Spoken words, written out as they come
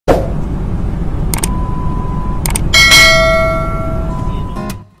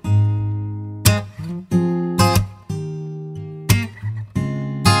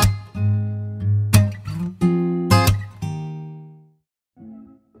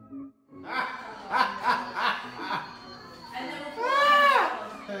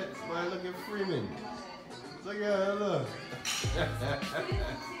screaming. Look at her, look.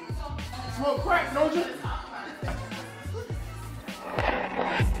 Smoke crack, don't you?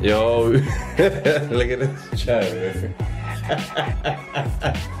 Yo, look at this chat, man.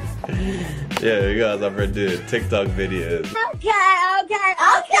 Yeah, you guys ever did TikTok videos. Okay.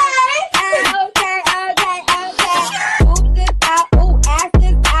 Ooh, this out, ooh, ass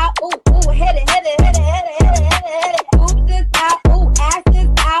this out, ooh, hit it. Ooh, this out, ooh, ass this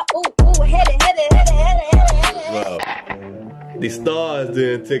out, ooh, hit it. Wow. These stars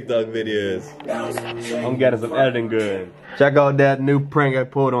doing TikTok videos. I'm getting some editing good. Check out that new prank I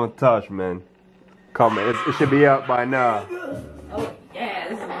pulled on Tosh, man. Comment, it should be out by now. Oh,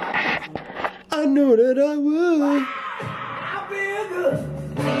 yes. I know that I would.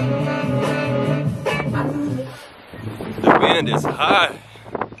 The wind is high.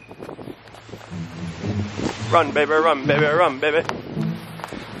 Run, baby, run, baby, run, baby.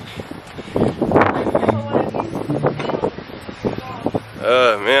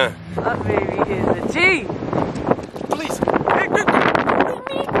 Oh, man. My baby is a G. Please.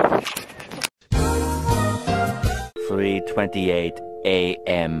 3:28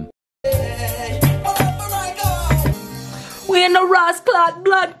 a.m. We in the Ross Clot,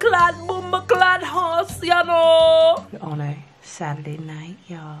 Blood Clot, Boomba Clot horse, you know. On a Saturday night,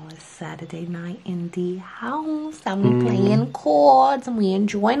 y'all. It's Saturday night in the house. And we playing chords and we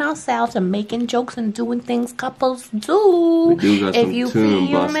enjoying ourselves and making jokes and doing things couples do. We do got some tune feel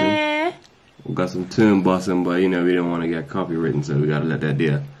busting. me. We got some tune busting, but you know, we didn't want to get copywritten, so we gotta let that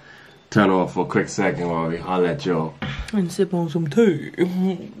there turn off for a quick second while we holler at y'all. And sip on some tea.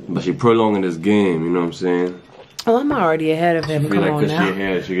 But she prolonging this game, you know what I'm saying? Oh, I'm already ahead of him. I feel Come like on because she now.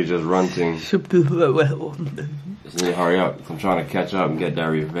 ahead, she could just run things. Just need to hurry up. I'm trying to catch up and get that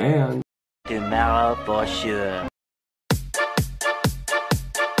revenge. Tomorrow for sure.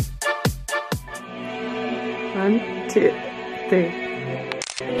 1, 2, 3.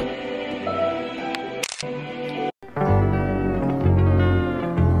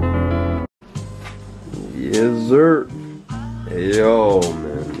 Yes, sir. Yo,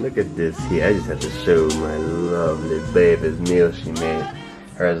 man, look at this here. I just have to show my lovely baby's meal she made.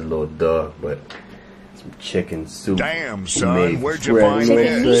 Hers is a little dark, but some chicken soup. Damn, son, where'd you find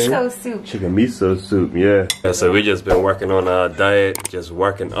Chicken this? miso soup. Chicken miso soup, yeah. So we just been working on our diet, just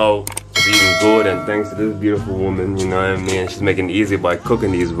working out, just eating good, and thanks to this beautiful woman, you know what I mean? She's making it easy by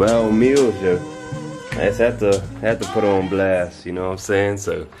cooking these well meals, yo. I just had to put her on blast, you know what I'm saying?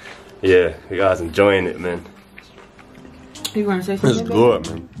 So, yeah, you guys enjoying it, man. You want to say This something? is good,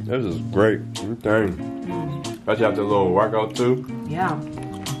 man. This is great. Everything. Especially after a little workout too. Yeah.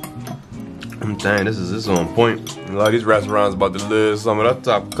 I'm saying this is on point. A lot of these restaurants about to lose some of that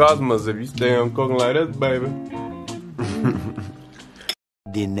top customers if you stay on cooking like this, baby.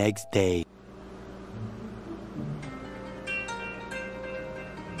 The next day.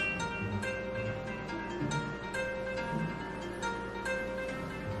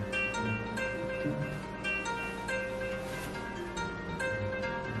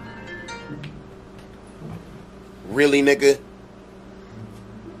 Really, nigga?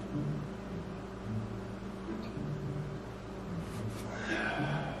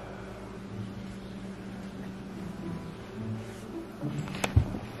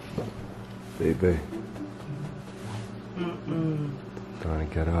 Baby. Trying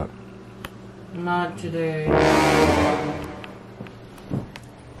to get up. Not today.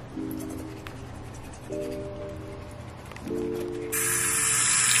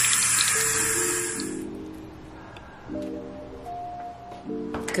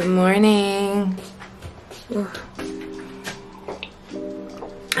 Good morning. Ooh.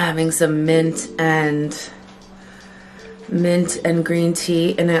 Having some mint and green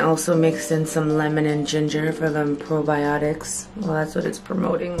tea, and I also mixed in some lemon and ginger for the probiotics. Well, that's what it's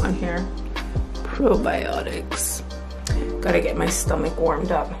promoting on here. Probiotics. Gotta get my stomach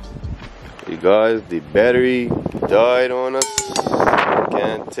warmed up. You guys, the battery died on us.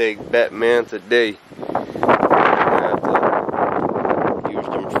 Can't take Batman today.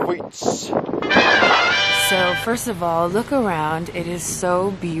 So first of all, look around. It is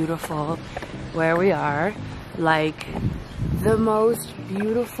so beautiful where we are. Like the most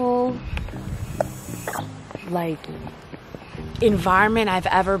beautiful environment I've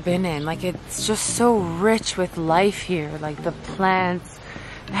ever been in. Like it's just so rich with life here. Like the plants,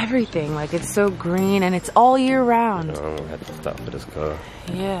 everything. Like it's so green and it's all year round. I'm gonna have to stop for this car.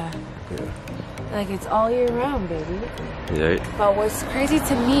 Yeah. Like it's all year round, baby. Yeah. But what's crazy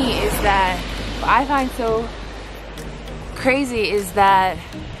to me is that what I find so crazy is that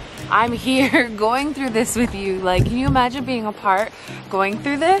I'm here going through this with you. Like, can you imagine being apart, going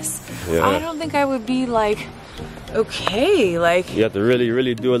through this? Yeah. I don't think I would be like, okay, like. You have to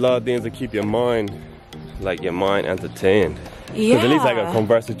really do a lot of things to keep your mind, like your mind entertained. Yeah. Because at least I can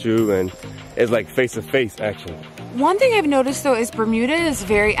converse with you and it's like face to face action. One thing I've noticed though is Bermuda is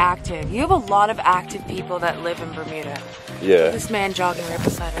very active. You have a lot of active people that live in Bermuda. Yeah. This man jogging right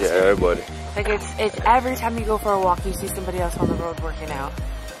beside us. Yeah, everybody. Like it's every time you go for a walk, you see somebody else on the road working out.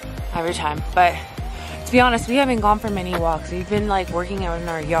 Every time. But to be honest, we haven't gone for many walks. We've been like working out in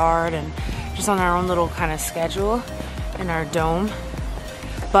our yard and just on our own little kind of schedule in our dome.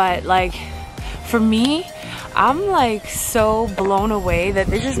 But like for me, I'm like so blown away that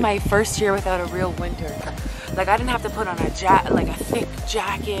this is my first year without a real winter. Like I didn't have to put on a thick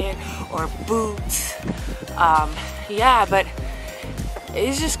jacket or boots. Yeah, but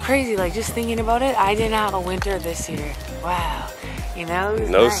it's just crazy. Like just thinking about it, I didn't have a winter this year. Wow, you know.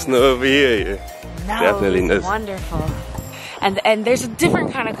 No nice. snow over here. No, Definitely it's no. wonderful. And there's a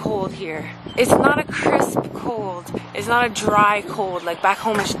different kind of cold here. It's not a crisp cold. It's not a dry cold. Like back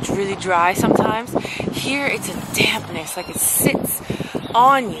home it's really dry sometimes. Here it's a dampness. Like it sits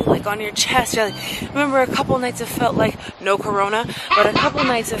on you, like on your chest. You're like, remember a couple nights it felt like, no corona, but a couple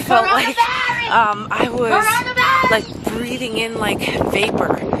nights it felt like I was like breathing in like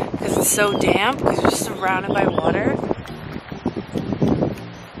vapor because it's so damp because you're just surrounded by water.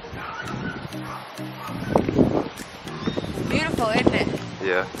 Beautiful, isn't it?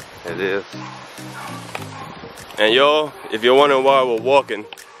 Yeah, it is. And y'all, if you're wondering why we're walking,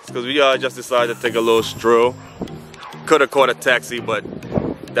 it's because we just decided to take a little stroll. Could have caught a taxi, but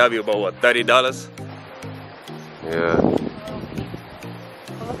that'd be about what, $30? Yeah.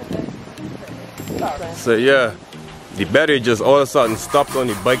 So yeah, the battery just all of a sudden stopped on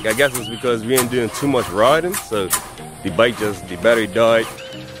the bike. I guess it's because we ain't doing too much riding, so the battery died.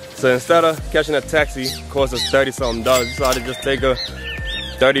 So instead of catching a taxi, cost us $30-something, we decided to just take a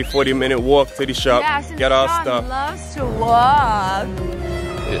 30-40 minute walk to the shop, get our stuff. Loves to walk.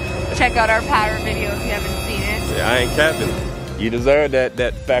 Yeah. Check out our powder video if you haven't seen it. Yeah, I ain't capping. You deserve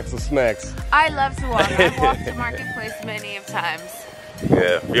that facts or smacks. I love to walk. I've walked to Marketplace many of times.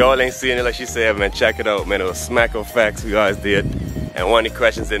 Yeah, if y'all ain't seen it like she said, man, check it out, man. It was smack or facts we guys did. And one of the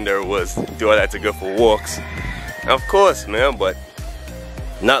questions in there was, do I like to go for walks? And of course, man, but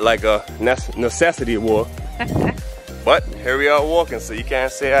not like a necessity walk. But here we are walking, so you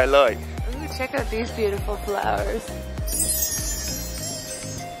can't say I lied. Ooh, check out these beautiful flowers.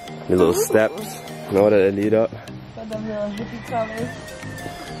 The little steps, you know, that they lead up. Got them little hippie colors.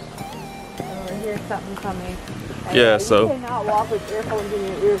 Over here, something coming. Yeah, so. You cannot walk with earphones in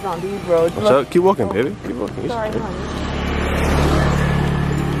your ears on these roads. So keep walking, baby. Keep walking. Sorry, honey.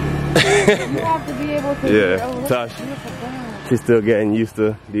 You have to be able to. Yeah, Oh, Tosh. She's still getting used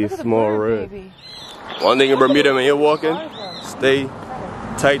to these small roads. Baby. One thing in Bermuda when you're walking, stay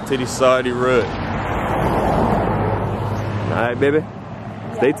tight to the side of the road. Alright, baby.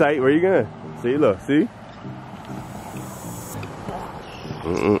 Stay tight. Where you going? See, look, see?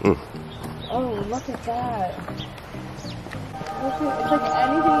 Oh, look at that. Look at, it's like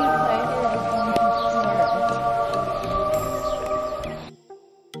anything you play here, you can hear.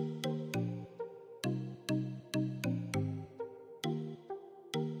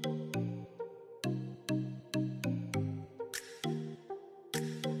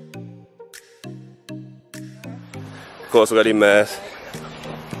 Of course, we got the mask.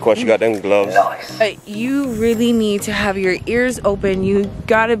 Of course, you got them gloves. You really need to have your ears open. You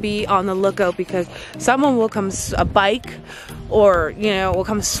gotta be on the lookout because someone will come, a bike or, you know, will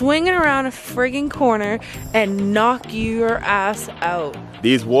come swinging around a friggin' corner and knock your ass out.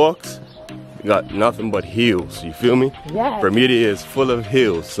 These walks got nothing but hills, you feel me? Yes. Bermuda is full of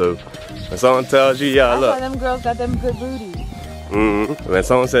hills, so when someone tells you, yeah, That's look. why them girls got them good booties. When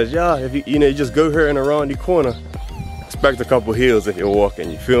someone says, yeah, if you know, you just go here and around the corner, expect a couple hills if you're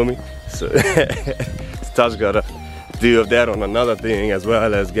walking, you feel me? So Tosh gotta deal with that on another thing, as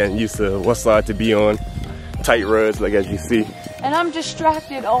well as getting used to what side to be on. Tight roads, like as you see. And I'm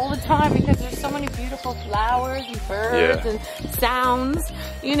distracted all the time because there's so many beautiful flowers and birds and sounds,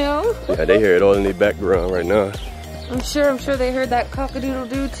 you know? Yeah, they hear it all in the background right now. I'm sure they heard that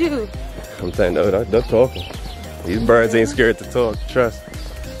cock-a-doodle-doo too. I'm saying, no, they're talking. These birds ain't scared to talk, trust.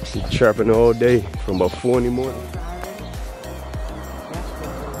 She's chirping all day from about 4 in the morning.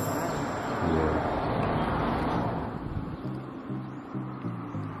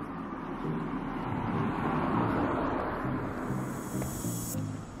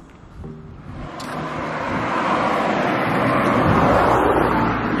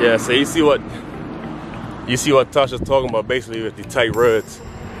 Yeah, so you see what Tasha's talking about basically with the tight roads.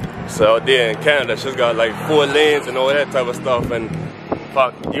 So out there in Canada, she's got like 4 lanes and all that type of stuff, and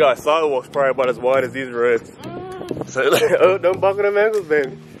fuck, you got sidewalks probably about as wide as these roads. So like, oh, don't buckle them ankles,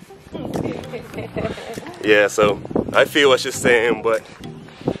 baby. Yeah, so I feel what she's saying, but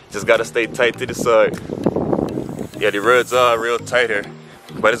just gotta stay tight to the side. Yeah, the roads are real tight here,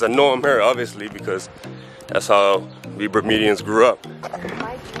 but it's a norm here, obviously, because that's how we Bermudians grew up.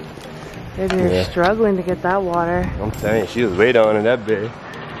 They're struggling to get that water. I'm telling you, she was way down in that bay.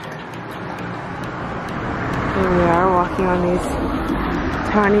 Here we are walking on these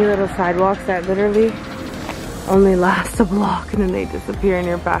tiny little sidewalks that literally only last a block and then they disappear and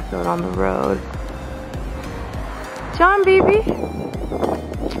you're back out on the road. John, baby.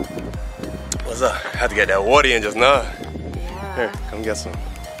 What's up? I had to get that water in just now. Yeah. Here, come get some.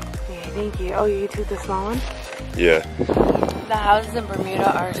 Yeah, thank you. Oh, you took the small one? Yeah. The houses in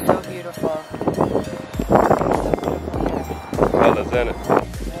Bermuda are so beautiful. Colors in it.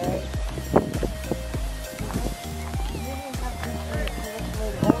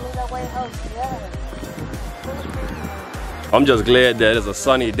 I'm just glad that it's a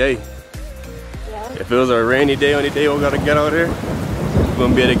sunny day. Yeah. If it was a rainy day, only day we gotta get out here, we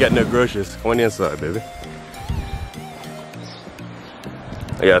wouldn't be able to get no groceries. On the inside, baby.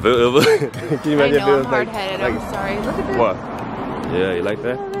 Yeah, if it was, can you imagine if it was like, I'm sorry. Look at this. What? Yeah, you like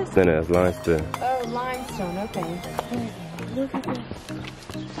that? Then it's limestone. Oh, limestone, okay. Look at this.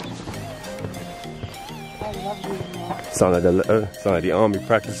 I love these. Sound like the army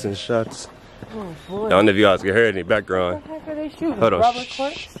practicing shots. Oh boy. I don't know if you guys can hear it in the background. What the heck are they shooting? Hold on. Rubber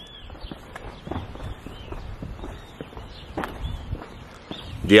corks?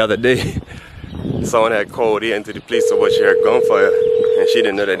 The other day, someone had called in to the police so what she heard gunfire, and she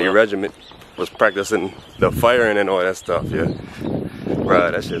didn't know that the regiment was practicing the firing and all that stuff. Yeah,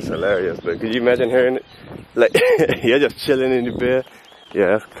 right. That shit's hilarious. But could you imagine hearing it? Like you're just chilling in the bed. Yeah,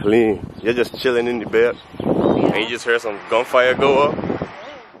 that's clean. You're just chilling in the bed, and you just hear some gunfire go up.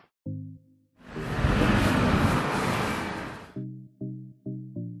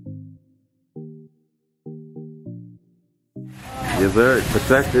 Yes, sir.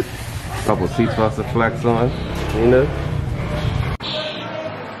 Protected. Couple seatbelts to flex on, you know.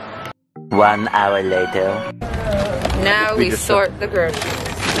 1 hour later. Now we sort the groceries.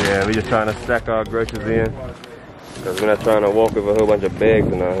 Yeah, we just trying to stack our groceries in. Because we're not trying to walk with a whole bunch of bags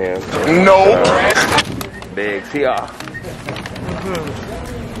in our hands. No! Bags here.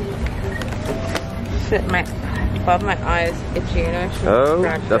 Shit, above my eyes itchy, you know? Oh,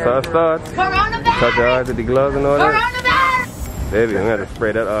 that's how it starts. Coronavirus! Touch your eyes with the gloves and all that. Coronavirus! Baby, we're gonna have to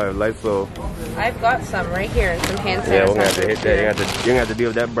spray that eye with Lysol. I've got some right here and some hand sanitizer. Yeah, we're gonna have to hit that. You're gonna have to deal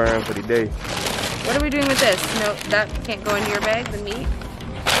with that burn for the day. What are we doing with this? No, that can't go into your bag, the meat?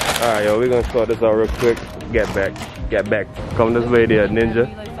 Alright, yo, we're gonna start this out real quick. Get back. Come this way there, Ninja.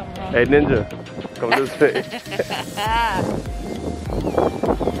 Hey, Ninja. Come this way.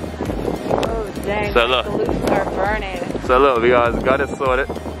 Oh, dang. So look. The loops are burning. So look, we guys got it sorted.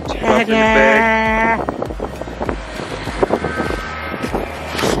 Stuff in the bag.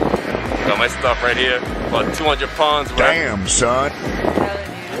 Got my stuff right here. About 200 pounds worth. Damn, son.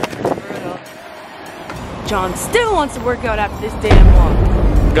 John still wants to work out after this damn walk.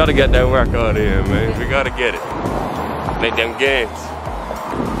 Gotta get that workout in, man. We gotta get it. Make them gains.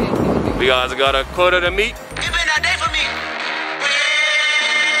 We guys got a quarter of the meat. It's been a day for me.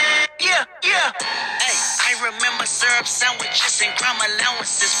 Yeah. Hey, I remember syrup sandwiches and crime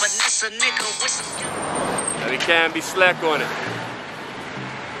allowances. Vanessa nigga with some. And we can't be slack on it.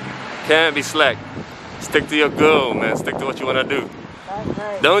 Can't be slack. Stick to your goal, man. Stick to what you wanna do.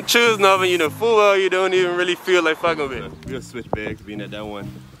 Right. Don't choose nothing, you know, full well you don't even really feel like fucking with it. We'll switch bags, being that one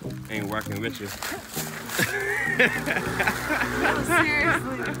ain't working with you.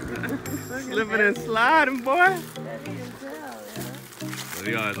 Seriously. Slipping and sliding, boy. So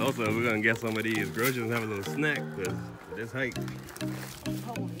you guys, also, we're gonna get some of these groceries and have a little snack, because this hike.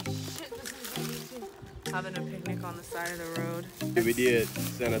 Holy shit, this is amazing. Having a picnic on the side of the road. We did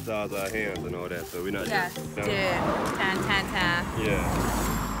sanitize our hands and all that, so we're not Yes, just... did. Tan. Yeah.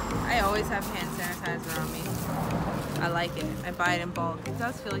 I always have hand sanitizer on me. I like it. I buy it in bulk. It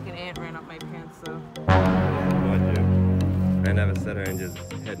does feel like an ant ran up my pants though. I never sat her and just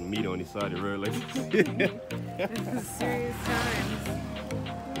had meat on the side of the road like this. This is serious times.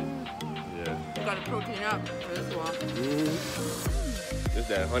 Yeah. You gotta protein up for this walk. This is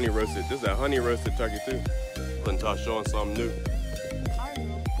that honey roasted turkey too. Until showing something new.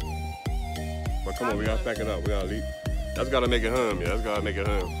 But come on, we gotta pack it up. We gotta leave. That's gotta make it home, yeah. That's gotta make it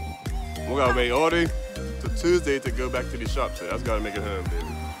home. We gotta wait all day to Tuesday to go back to the shop. So that's gotta make it home, baby.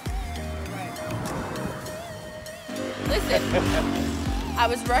 Listen, I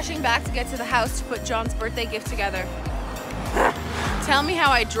was rushing back to get to the house to put John's birthday gift together. Tell me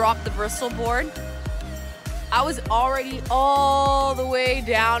how I dropped the Bristol board. I was already all the way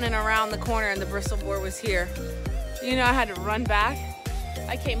down and around the corner and the Bristol board was here. You know, I had to run back.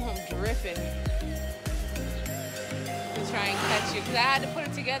 I came home dripping to try and catch you because I had to put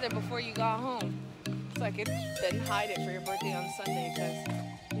it together before you got home so I could then hide it for your birthday on Sunday because,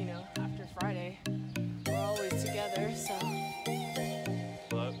 you know, after Friday, we're always together, so.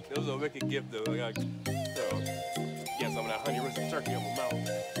 Well, it was a wicked gift though. I got get some of that honey roasted turkey on my mouth.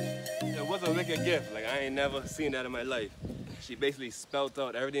 It was a wicked gift. Like I ain't never seen that in my life. She basically spelled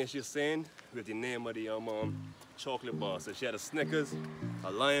out everything she was saying with the name of the chocolate bar. So she had a Snickers, a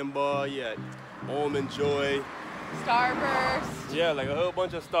Lion Bar, yeah, Almond Joy, Starburst. yeah, like a whole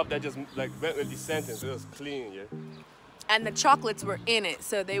bunch of stuff that just like went with the sentence. It was clean, yeah. And the chocolates were in it,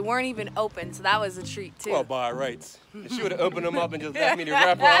 so they weren't even open, so that was a treat too. Well, by rights. If she would have opened them up and just left me to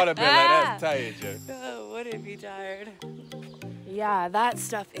wrap her out of bed, like that's tired, yeah. Oh, would it be tired? Yeah, that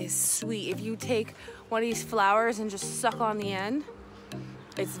stuff is sweet. If you take one of these flowers and just suck on the end,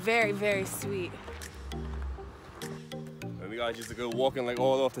 it's very, very sweet. And we guys used to go walking like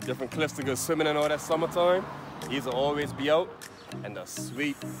all off the different cliffs to go swimming and all that summertime. These will always be out, and the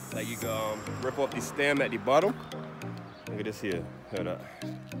sweet, like you can rip off the stem at the bottom. Look at this here. Hold up.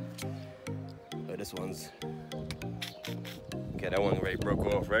 Oh, this one's. Okay, that one already broke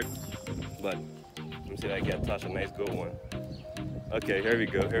off, right? But let me see if I can touch a nice good one. Okay, here we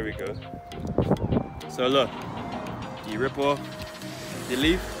go, here we go. So look, you rip off the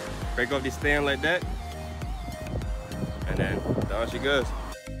leaf, break off the stem like that, and then down she goes.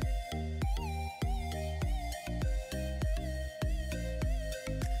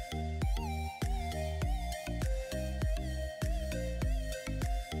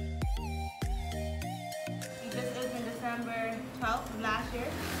 December 12th of last year.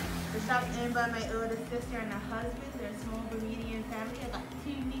 The shop's owned by my older sister and her husband. They're a small Bermudian family. I got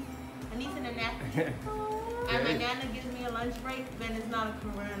two nieces, a niece and a nephew. And my nana gives me a lunch break, then it's not a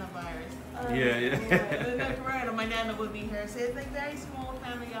coronavirus. Yeah. There's no corona, my nana would be here. So it's like very small,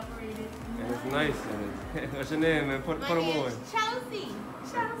 family operated. And it's nice. What's your name, man? Put them on. Chelsea.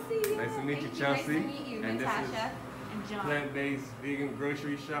 Chelsea. Nice to meet you, Chelsea. Nice to meet you, and Natasha this is and John. plant-based vegan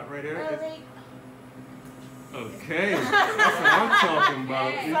grocery shop right here. All right. Okay, that's what I'm talking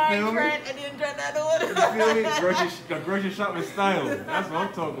about. You feel me? I didn't try that order. You feel me? Grocery shop with style. That's what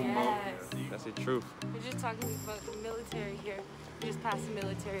I'm talking about. That's the truth. We're just talking about the military here. We just passed the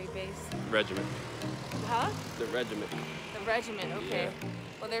military base. Regiment. Huh? The regiment. The regiment, okay. Yeah.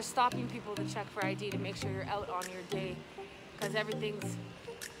 Well, they're stopping people to check for ID to make sure you're out on your day because everything's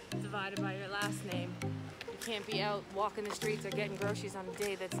divided by your last name. You can't be out walking the streets or getting groceries on a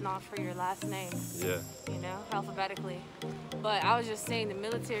day that's not for your last name. Yeah. You know, alphabetically. But I was just saying the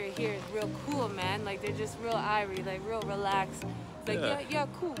military here is real cool, man. Like, they're just real irie, like real relaxed. It's like, yeah,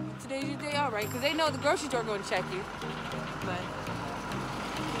 cool. Today's your day, all right. Because they know the grocery store going to check you. But,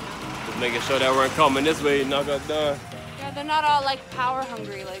 Just making sure that we're coming this way, knock us down. yeah, they're not all like power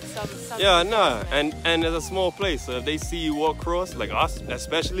hungry, like some Yeah, nah. And it's a small place, so if they see you walk across, like us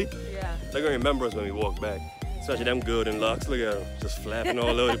especially, yeah. they're gonna remember us when we walk back. Especially them golden locks. Look at them, just flapping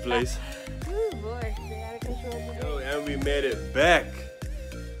all over the place. Ooh, boy, they out of control today. Yo, and we made it back.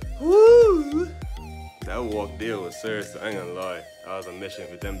 Woo! That walk there was serious, I ain't gonna lie. That was a mission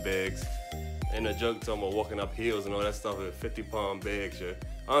with them bags. Ain't no joke talking about walking up hills and all that stuff with 50-pound bags, yeah.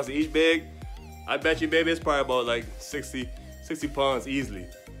 Honestly, each bag, I bet you, baby, it's probably about like 60 pounds easily.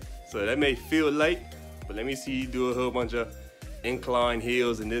 So that may feel light, but let me see you do a whole bunch of incline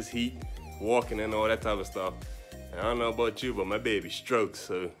hills in this heat, walking and all that type of stuff. And I don't know about you, but my baby strokes,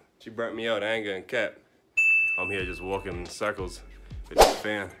 so she burnt me out, I ain't gonna cap. I'm here just walking in circles with this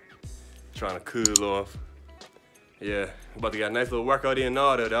fan, trying to cool off. Yeah, about to get a nice little workout in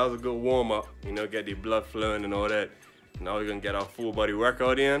now though. That was a good warm up, you know, get the blood flowing and all that. Now we're gonna get our full body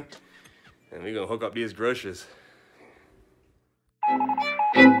workout in, and we're gonna hook up these groceries.